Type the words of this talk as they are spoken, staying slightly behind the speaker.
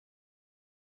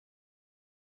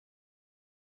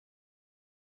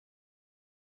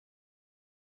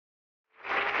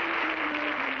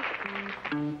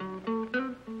Is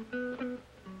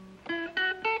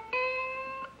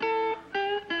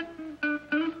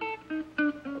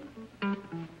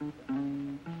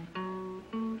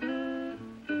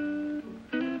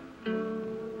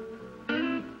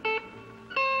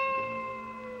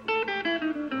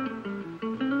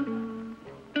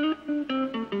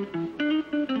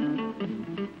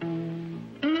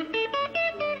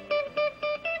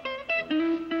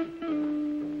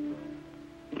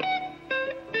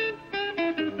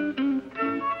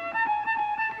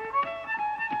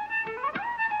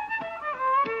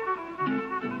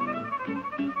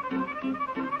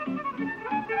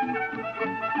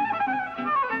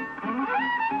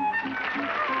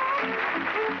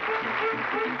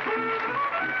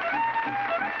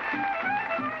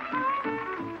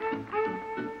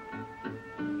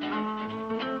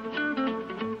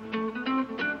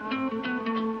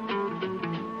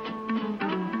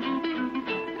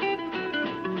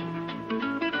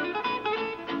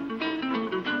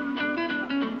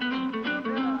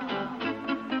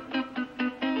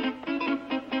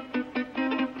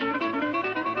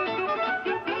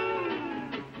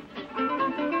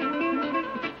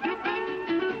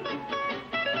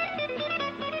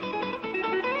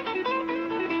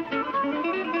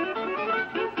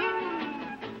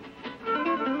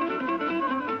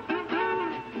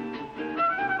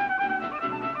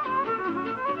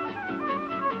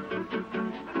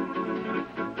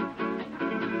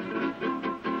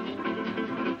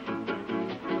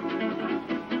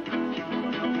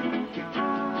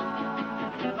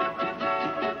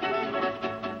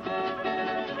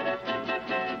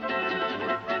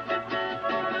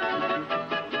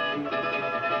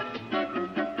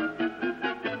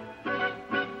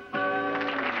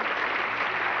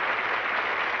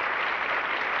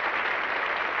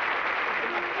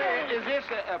this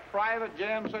a private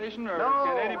jam session, or No,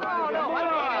 can anybody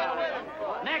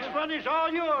no. Next one is all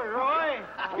yours, Roy.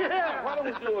 Yeah. Why don't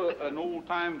we do an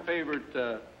old-time favorite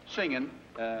singing?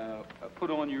 Put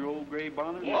on your old gray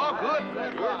bonnet. Oh, good.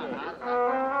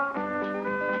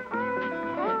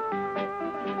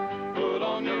 Put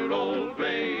on your old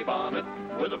gray bonnet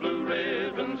with the blue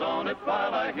ribbons on it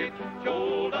while I hitch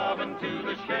old Dobbin to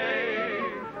the shay.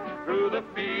 Through the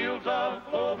fields of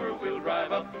clover we'll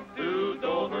drive up to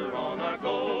Dover on our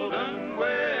golden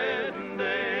wedding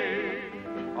day.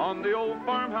 On the old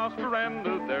farmhouse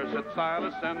veranda, there sat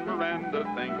Silas and Miranda,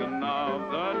 thinking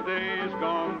of the days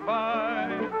gone by.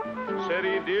 Said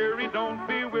he, dearie, don't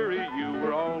be weary, you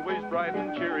were always bright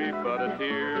and cheery, but a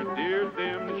tear, dear,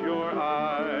 dims your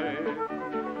eye.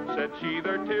 Said she,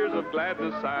 they're tears of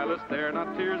gladness, Silas, they're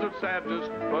not tears of sadness.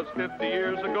 'Twas 50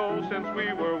 years ago since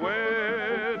we were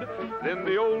wed. Then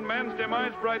the old man's dim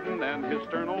eyes brightened and his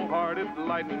stern old heart it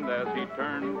lightened as he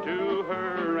turned to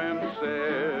her and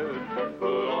said,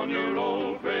 Put on your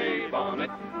old gray bonnet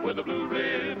with the blue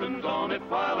ribbons on it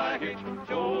while I hitch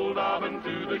old Dobbin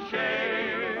to the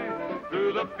shay.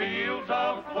 Through the fields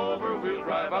of clover we'll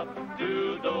drive up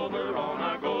to Dover